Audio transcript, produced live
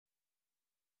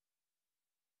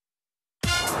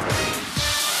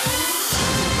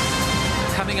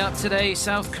up today,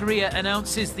 South Korea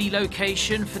announces the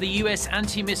location for the US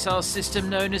anti-missile system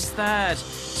known as THAAD.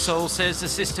 Seoul says the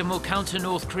system will counter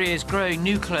North Korea's growing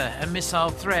nuclear and missile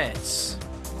threats.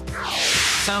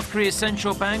 South Korea's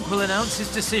central bank will announce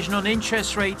its decision on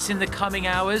interest rates in the coming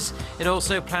hours. It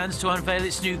also plans to unveil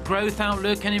its new growth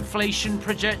outlook and inflation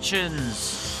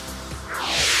projections.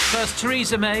 First,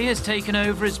 Theresa May has taken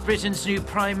over as Britain's new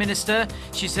Prime Minister.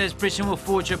 She says Britain will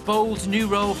forge a bold new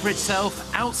role for itself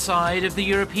outside of the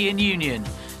European Union.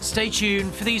 Stay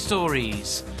tuned for these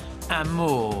stories and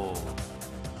more.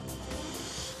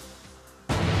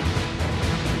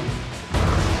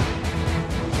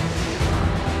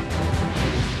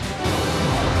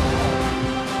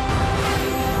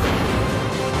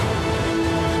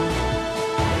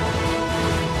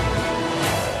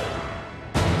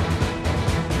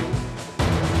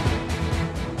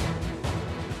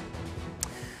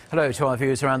 Hello to our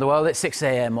viewers around the world. It's 6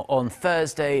 a.m. on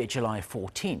Thursday, July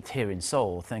 14th here in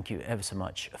Seoul. Thank you ever so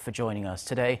much for joining us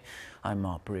today. I'm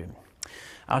Mark Broom.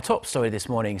 Our top story this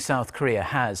morning, South Korea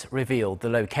has revealed the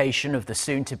location of the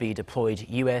soon-to-be deployed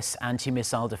US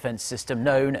anti-missile defense system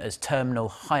known as Terminal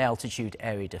High Altitude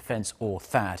Area Defense, or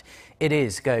THAAD. It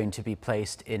is going to be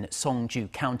placed in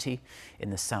Seongju County in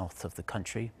the south of the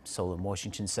country. Seoul and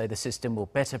Washington say the system will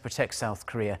better protect South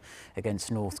Korea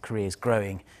against North Korea's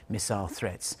growing missile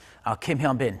threats. Our Kim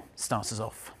Hyun-bin starts us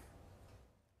off.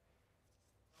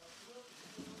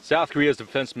 South Korea's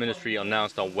defense ministry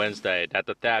announced on Wednesday that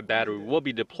the THAAD battery will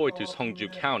be deployed to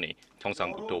Seongju County,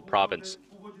 Gyeongsang-guk-do province.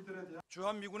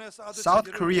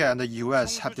 South Korea and the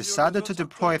U.S. have decided to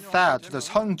deploy THAAD to the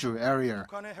Seongju area.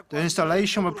 The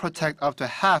installation will protect up to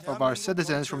half of our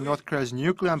citizens from North Korea's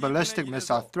nuclear and ballistic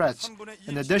missile threats,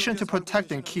 in addition to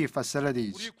protecting key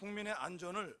facilities.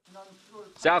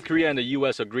 South Korea and the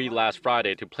U.S. agreed last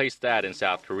Friday to place THAAD in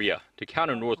South Korea to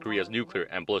counter North Korea's nuclear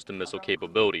and ballistic missile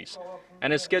capabilities,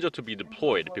 and is scheduled to be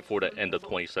deployed before the end of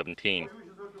 2017.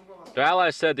 The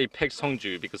allies said they picked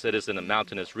Seongju because it is in a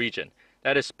mountainous region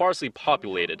that is sparsely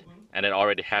populated, and it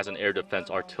already has an air defense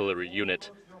artillery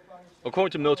unit.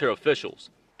 According to military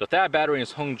officials, the THAAD battery in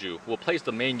Seongju will place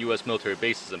the main U.S. military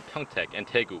bases in Pyeongtaek and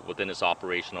Daegu within its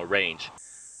operational range,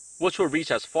 which will reach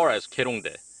as far as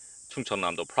Gyeongdae,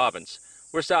 Chungcheongnam-do province,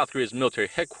 where South Korea's military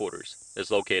headquarters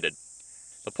is located.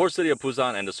 The port city of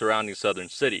Busan and the surrounding southern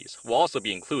cities will also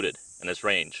be included in its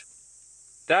range.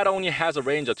 THAAD only has a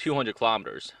range of 200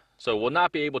 kilometers, so it will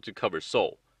not be able to cover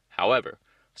Seoul. However,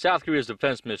 South Korea's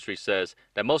defense ministry says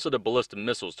that most of the ballistic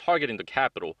missiles targeting the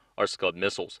capital are Scud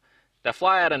missiles that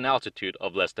fly at an altitude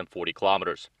of less than 40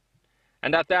 kilometers,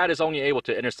 and that THAAD is only able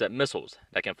to intercept missiles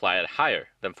that can fly at higher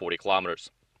than 40 kilometers.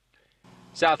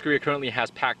 South Korea currently has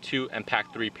PAC-2 and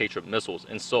PAC-3 Patriot missiles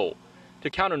in Seoul to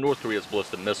counter North Korea's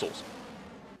ballistic missiles.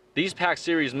 These PAC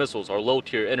series missiles are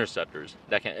low-tier interceptors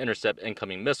that can intercept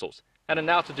incoming missiles at an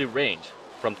altitude range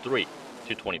from 3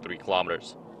 to 23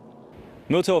 kilometers.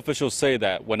 Military officials say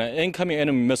that when an incoming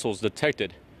enemy missile is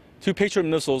detected, 2 Patriot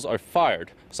missiles are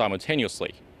fired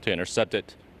simultaneously to intercept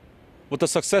it, with a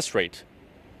success rate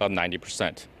of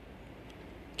 90%.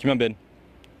 Kim Hyun-bin,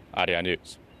 Arirang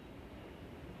News.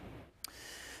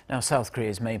 Now, South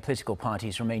Korea's main political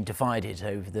parties remain divided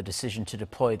over the decision to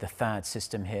deploy the THAAD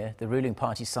system here. The ruling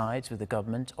party sides with the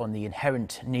government on the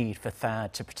inherent need for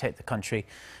THAAD to protect the country,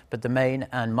 but the main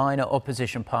and minor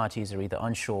opposition parties are either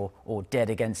unsure or dead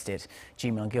against it. Ji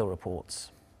Myung-gil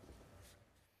reports.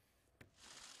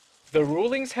 The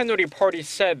ruling Saenuri party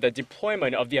said the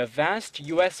deployment of the advanced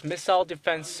U.S. missile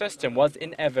defense system was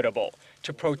inevitable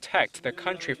to protect the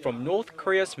country from North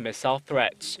Korea's missile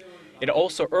threats. It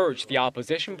also urged the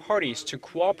opposition parties to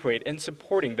cooperate in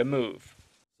supporting the move.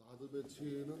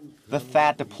 The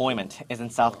THAAD deployment is in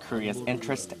South Korea's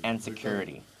interest and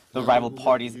security. The rival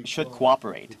parties should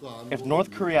cooperate. If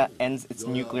North Korea ends its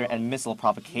nuclear and missile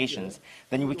provocations,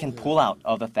 then we can pull out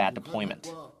of the THAAD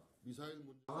deployment.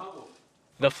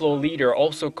 The floor leader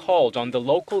also called on the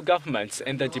local governments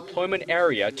in the deployment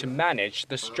area to manage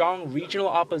the strong regional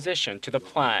opposition to the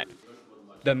plan.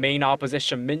 The main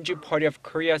opposition Minju Party of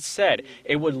Korea said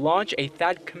it would launch a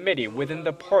THAAD committee within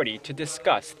the party to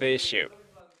discuss the issue.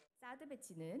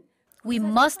 We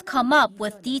must come up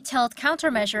with detailed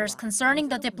countermeasures concerning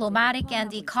the diplomatic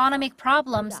and economic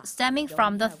problems stemming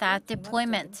from the THAAD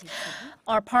deployment.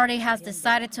 Our party has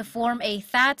decided to form a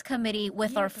THAAD committee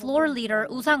with our floor leader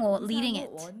Woo Sang-ho leading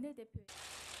it.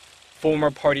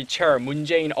 Former party chair Moon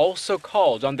Jae-in also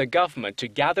called on the government to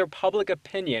gather public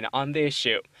opinion on the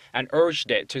issue and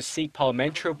urged it to seek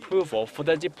parliamentary approval for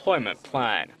the deployment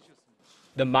plan.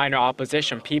 The minor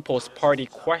opposition People's Party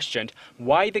questioned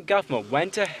why the government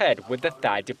went ahead with the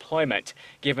THAAD deployment,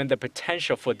 given the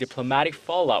potential for diplomatic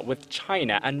fallout with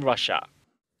China and Russia.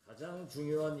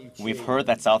 We've heard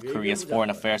that South Korea's foreign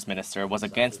affairs minister was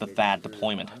against the THAAD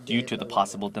deployment due to the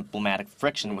possible diplomatic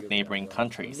friction with neighboring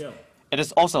countries. It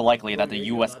is also likely that the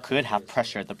U.S. could have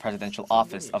pressured the presidential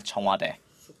office of THAAD.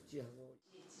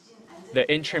 The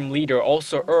interim leader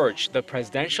also urged the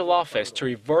presidential office to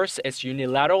reverse its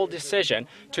unilateral decision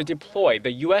to deploy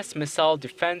the U.S. missile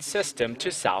defense system to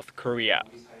South Korea.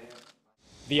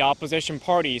 The opposition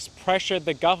parties pressured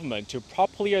the government to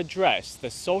properly address the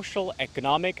social,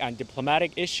 economic, and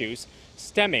diplomatic issues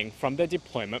stemming from the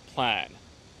deployment plan.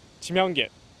 Kim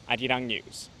Young-git, Arirang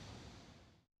News.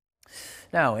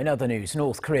 Now, in other news,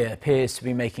 North Korea appears to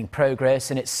be making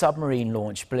progress in its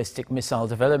submarine-launched ballistic missile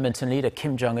development, and leader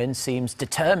Kim Jong-un seems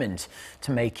determined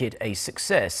to make it a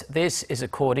success. This is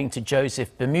according to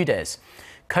Joseph Bermudez,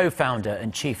 co-founder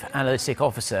and chief analytic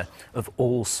officer of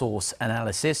All Source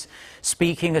Analysis.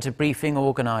 Speaking at a briefing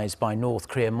organized by North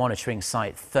Korea monitoring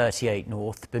site 38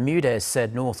 North, Bermudez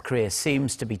said North Korea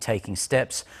seems to be taking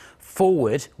steps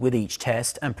forward with each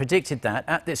test and predicted that,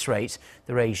 at this rate,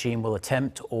 the regime will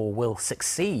attempt or will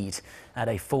succeed at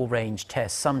a full-range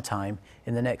test sometime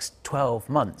in the next 12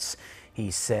 months.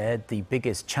 He said the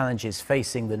biggest challenges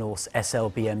facing the North's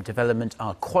SLBM development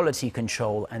are quality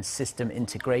control and system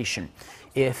integration.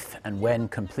 If and when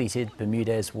completed,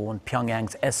 Bermudez warned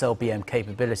Pyongyang's SLBM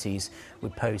capabilities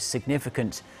would pose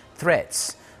significant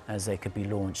threats as they could be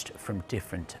launched from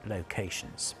different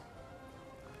locations.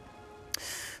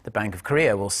 The Bank of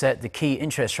Korea will set the key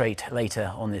interest rate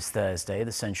later on this Thursday.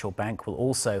 The central bank will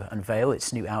also unveil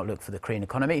its new outlook for the Korean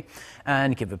economy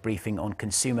and give a briefing on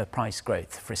consumer price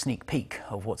growth. For a sneak peek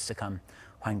of what's to come,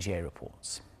 Hwang Jie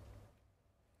reports.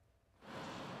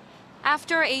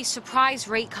 After a surprise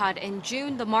rate cut in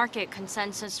June, the market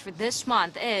consensus for this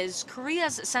month is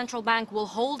Korea's central bank will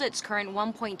hold its current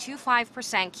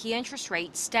 1.25% key interest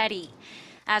rate steady.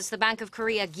 As the Bank of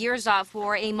Korea gears up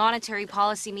for a monetary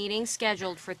policy meeting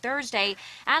scheduled for Thursday,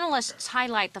 analysts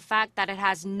highlight the fact that it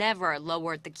has never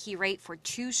lowered the key rate for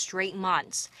 2 straight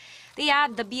months. They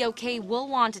add the BOK will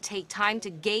want to take time to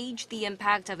gauge the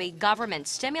impact of a government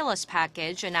stimulus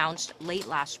package announced late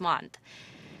last month.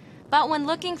 But when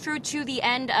looking through to the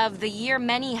end of the year,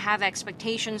 many have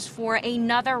expectations for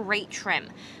another rate trim.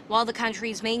 While the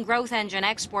country's main growth engine,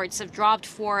 exports, have dropped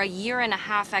for a year and a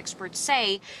half, experts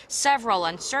say several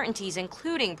uncertainties,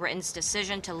 including Britain's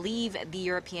decision to leave the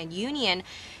European Union,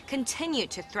 continue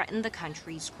to threaten the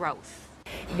country's growth.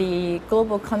 The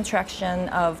global contraction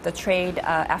of the trade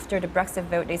after the Brexit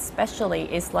vote especially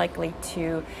is likely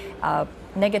to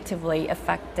negatively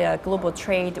affect the global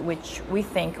trade, which we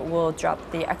think will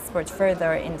drop the exports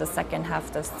further in the second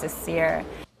half of this year.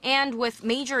 And with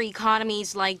major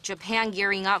economies like Japan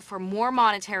gearing up for more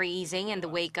monetary easing in the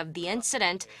wake of the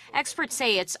incident, experts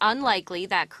say it's unlikely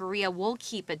that Korea will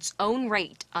keep its own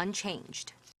rate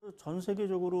unchanged.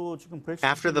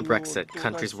 After the Brexit,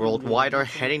 countries worldwide are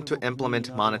heading to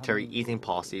implement monetary easing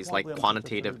policies like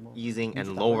quantitative easing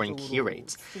and lowering key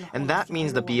rates. And that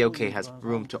means the BOK has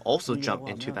room to also jump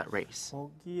into that race.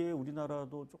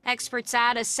 Experts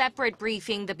add a separate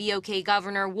briefing the BOK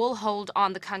governor will hold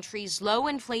on the country's low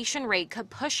inflation rate could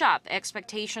push up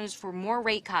expectations for more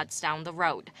rate cuts down the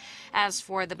road. As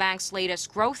for the bank's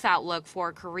latest growth outlook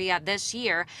for Korea this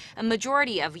year, a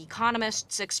majority of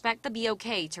economists expect the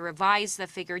BOK to revise the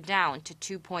figure down to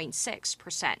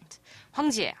 2.6%.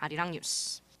 Hwang Jie, Arirang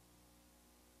News.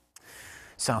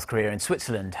 South Korea and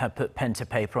Switzerland have put pen to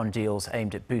paper on deals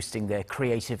aimed at boosting their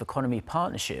creative economy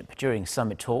partnership. During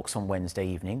summit talks on Wednesday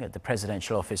evening at the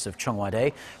presidential office of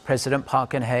Cheongwade, President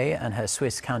Park Geun-hye and her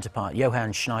Swiss counterpart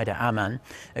Johann Schneider-Ammann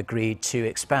agreed to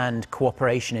expand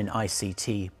cooperation in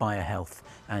ICT, biohealth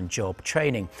and job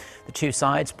training. The two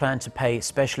sides plan to pay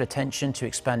special attention to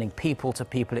expanding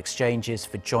people-to-people exchanges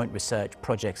for joint research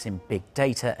projects in big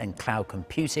data and cloud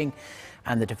computing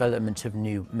and the development of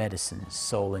new medicines.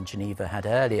 Seoul and Geneva had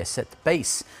earlier set the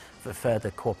base for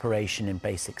further cooperation in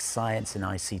basic science and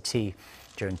ICT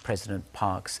during President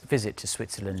Park's visit to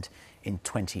Switzerland in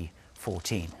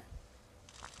 2014.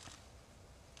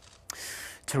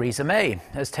 Theresa May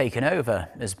has taken over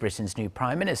as Britain's new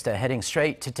Prime Minister, heading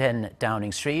straight to 10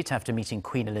 Downing Street after meeting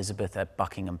Queen Elizabeth at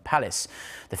Buckingham Palace.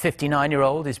 The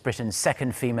 59-year-old is Britain's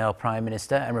second female Prime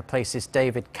Minister and replaces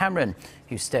David Cameron,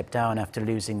 who stepped down after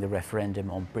losing the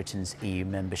referendum on Britain's EU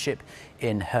membership.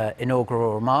 In her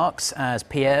inaugural remarks as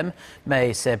PM,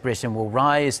 May said Britain will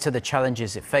rise to the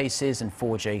challenges it faces and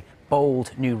forge a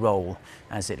bold new role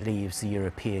as it leaves the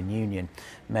European Union.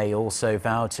 May also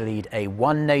vowed to lead a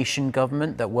one-nation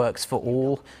government that works for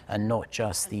all and not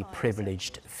just the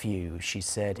privileged few. She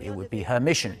said it would be her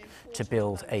mission to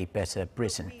build a better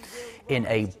Britain. In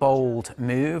a bold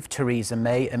move, Theresa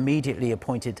May immediately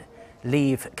appointed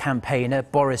Leave campaigner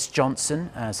Boris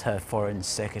Johnson as her Foreign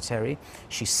Secretary.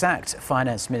 She sacked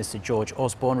Finance Minister George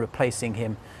Osborne, replacing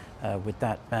him with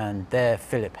that man there,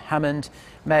 Philip Hammond.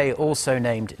 May also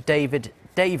named David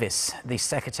Davis the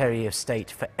Secretary of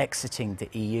State for exiting the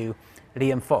EU.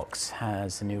 Liam Fox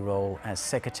has a new role as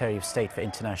Secretary of State for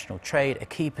International Trade, a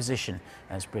key position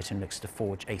as Britain looks to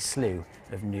forge a slew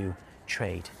of new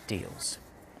trade deals.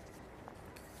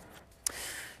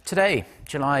 Today,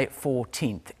 July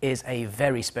 14th, is a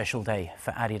very special day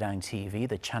for Arirang TV,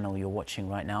 the channel you're watching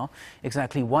right now.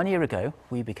 Exactly 1 year ago,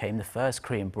 we became the first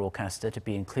Korean broadcaster to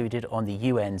be included on the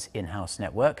UN's in-house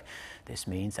network. This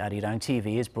means Arirang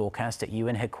TV is broadcast at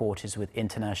UN headquarters with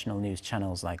international news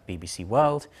channels like BBC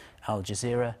World, Al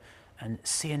Jazeera and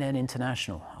CNN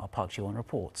International. Our Park Ji-won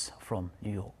reports from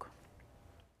New York.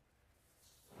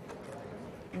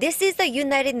 This is the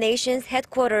United Nations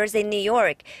headquarters in New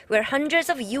York, where hundreds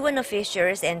of UN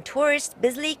officials and tourists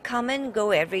busily come and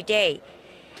go every day.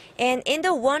 And in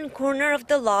the one corner of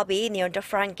the lobby near the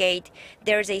front gate,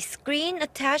 there's a screen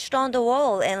attached on the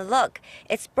wall, and look,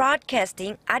 it's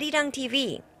broadcasting Arirang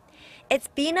TV. It's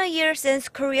been a year since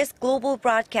Korea's global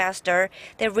broadcaster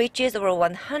that reaches over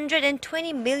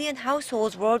 120 million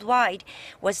households worldwide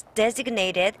was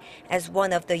designated as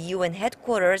one of the UN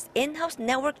headquarters in-house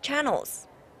network channels.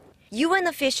 UN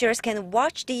officials can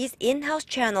watch these in-house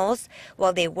channels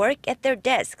while they work at their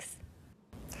desks.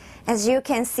 As you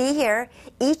can see here,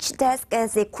 each desk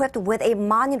is equipped with a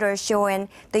monitor showing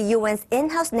the UN's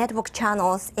in-house network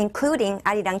channels, including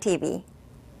Arirang TV.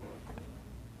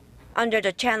 Under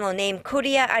the channel name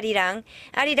Korea Arirang,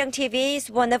 Arirang TV is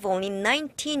one of only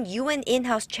 19 UN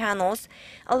in-house channels,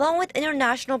 along with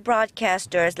international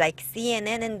broadcasters like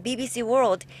CNN and BBC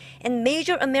World, and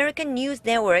major American news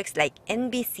networks like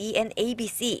NBC and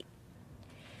ABC.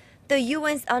 The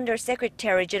UN's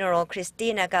Under-Secretary General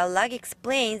Christina Gallag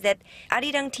explains that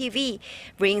Arirang TV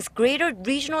brings greater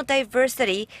regional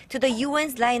diversity to the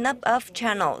UN's lineup of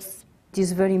channels. It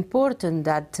is very important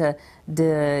that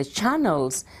the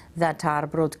channels that are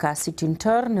broadcasted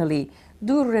internally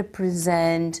do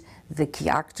represent the key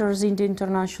actors in the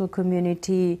international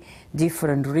community,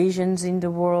 different regions in the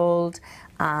world,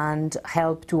 and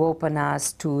help to open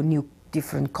us to new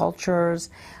different cultures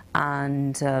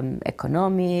and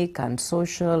economic and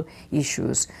social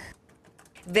issues.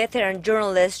 Veteran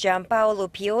journalist Gianpaolo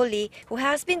Pioli, who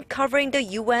has been covering the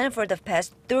UN for the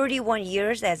past 31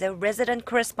 years as a resident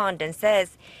correspondent,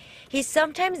 says he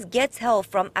sometimes gets help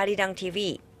from Arirang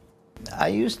TV. I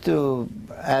used to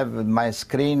have my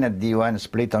screen at the UN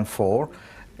split on 4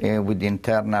 with the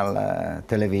internal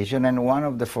television, and one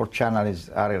of the 4 channels is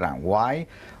Arirang. Why?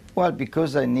 Well,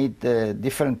 because I need a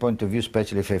different point of view,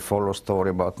 especially if I follow a story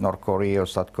about North Korea or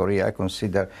South Korea. I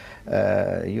consider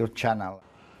your channel.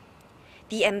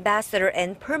 The ambassador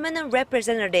and permanent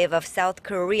representative of South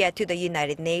Korea to the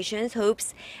United Nations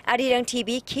hopes Arirang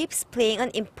TV keeps playing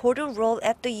an important role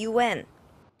at the UN.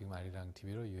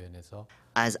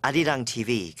 As Arirang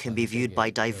TV can be viewed by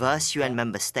diverse UN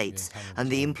member states and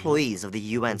the employees of the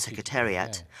UN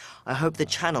Secretariat, I hope the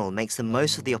channel makes the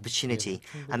most of the opportunity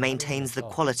and maintains the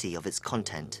quality of its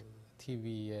content.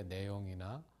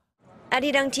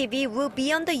 Arirang TV will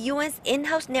be on the UN's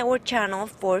in-house network channel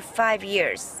for 5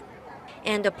 years.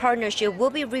 And the partnership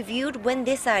will be reviewed when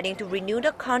deciding to renew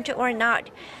the contract or not.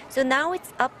 So now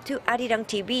it's up to Arirang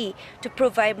TV to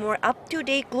provide more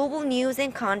up-to-date global news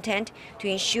and content to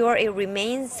ensure it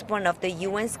remains one of the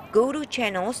UN's go-to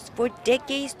channels for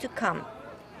decades to come.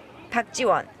 Park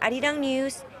Ji-won, Arirang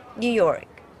News, New York.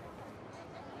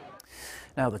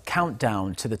 Now, the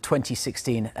countdown to the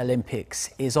 2016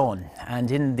 Olympics is on,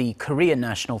 and in the Korean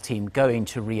national team going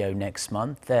to Rio next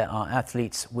month, there are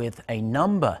athletes with a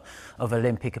number of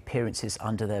Olympic appearances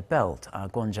under their belt.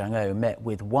 Kwon Jang-ho met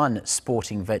with one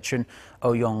sporting veteran,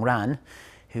 Oh Young-ran,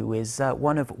 who is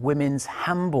one of women's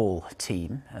handball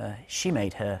team. She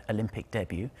made her Olympic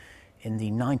debut in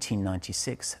the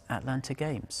 1996 Atlanta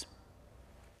Games.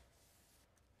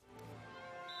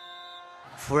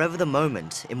 Forever the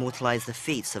moment immortalized the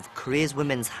feats of Korea's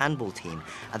women's handball team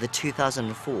at the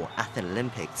 2004 Athens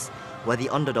Olympics, where the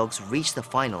underdogs reached the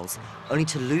finals only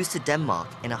to lose to Denmark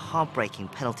in a heartbreaking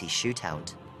penalty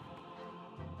shootout.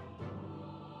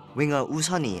 Winger Woo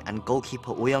Sun-hee and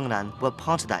goalkeeper Oh Young-ran were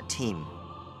part of that team.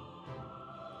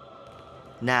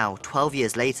 Now, 12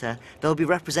 years later, they'll be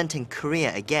representing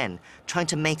Korea again, trying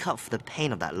to make up for the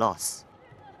pain of that loss.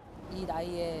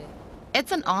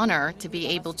 It's an honor to be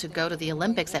able to go to the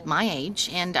Olympics at my age,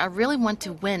 and I really want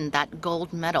to win that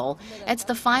gold medal. It's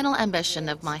the final ambition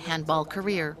of my handball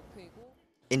career.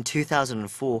 In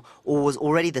 2004, Oh was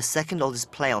already the second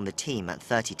oldest player on the team at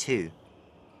 32.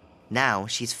 Now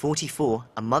she's 44,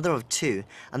 a mother of 2,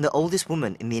 and the oldest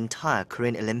woman in the entire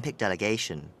Korean Olympic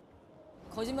delegation.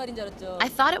 I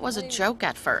thought it was a joke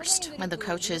at first when the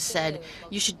coaches said,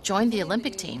 "You should join the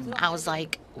Olympic team." I was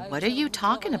like, "What are you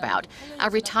talking about? I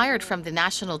retired from the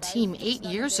national team 8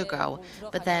 years ago."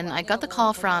 But then I got the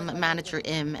call from manager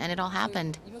Im, and it all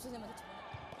happened.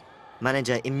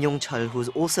 Manager Im Yong-chul, who was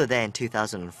also there in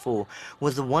 2004,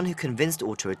 was the one who convinced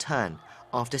Oh to return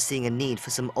after seeing a need for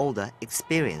some older,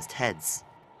 experienced heads.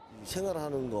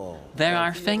 There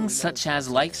are things such as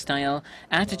lifestyle,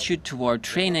 attitude toward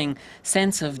training,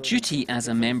 sense of duty as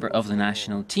a member of the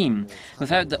national team.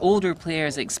 Without the older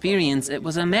players' experience, it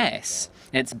was a mess.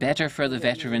 It's better for the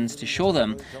veterans to show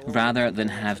them, rather than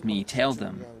have me tell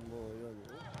them.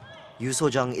 Yoo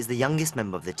So-jung is the youngest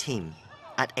member of the team.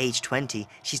 At age 20,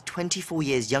 she's 24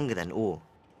 years younger than Oh.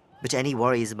 But any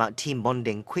worries about team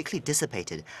bonding quickly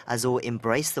dissipated as Oh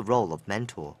embraced the role of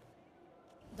mentor.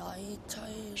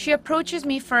 She approaches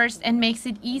me first and makes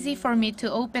it easy for me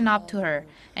to open up to her,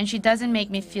 and she doesn't make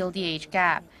me feel the age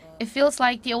gap. It feels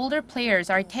like the older players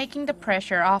are taking the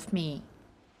pressure off me.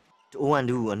 Oh and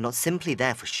Oh are not simply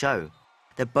there for show.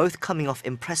 They're both coming off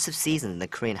impressive seasons in the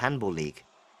Korean Handball League.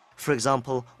 For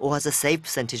example, Oh has a save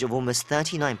percentage of almost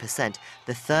 39%,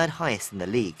 the third highest in the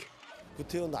league.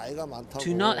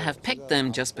 To not have picked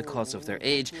them just because of their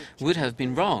age would have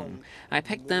been wrong. I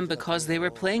picked them because they were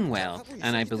playing well,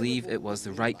 and I believe it was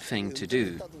the right thing to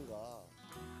do.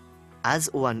 As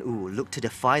Oh and Oh look to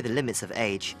defy the limits of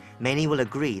age, many will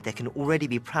agree they can already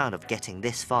be proud of getting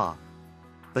this far.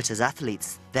 But as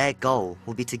athletes, their goal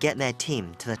will be to get their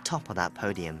team to the top of that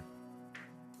podium.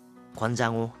 Kwon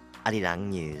Jang-ho, Arirang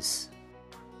News.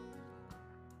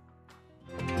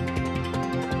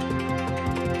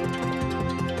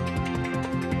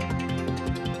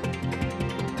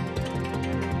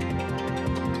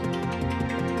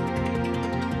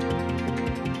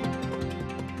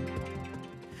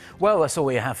 Well, that's all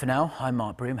we have for now. I'm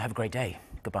Mark Broom. Have a great day.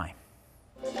 Goodbye.